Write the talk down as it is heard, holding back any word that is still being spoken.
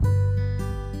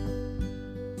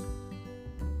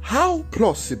How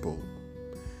plausible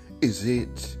is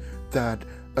it that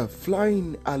a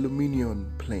flying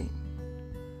aluminium plane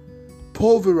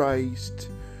pulverized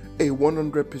a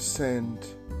 100%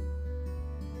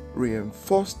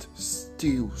 reinforced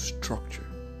steel structure?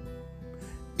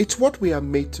 It's what we are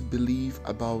made to believe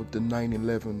about the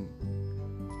 9/11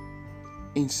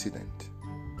 incident.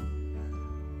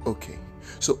 Okay,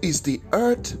 so is the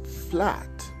earth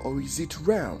flat or is it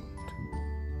round?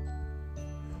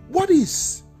 What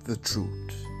is the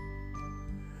truth?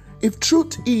 If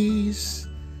truth is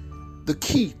the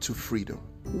key to freedom,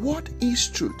 what is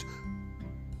truth?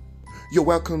 You're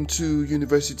welcome to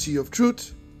University of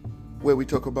Truth, where we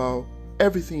talk about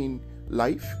everything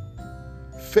life,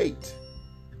 faith,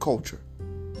 culture,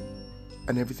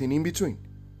 and everything in between.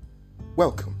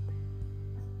 Welcome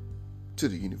to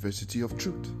the University of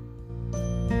Truth.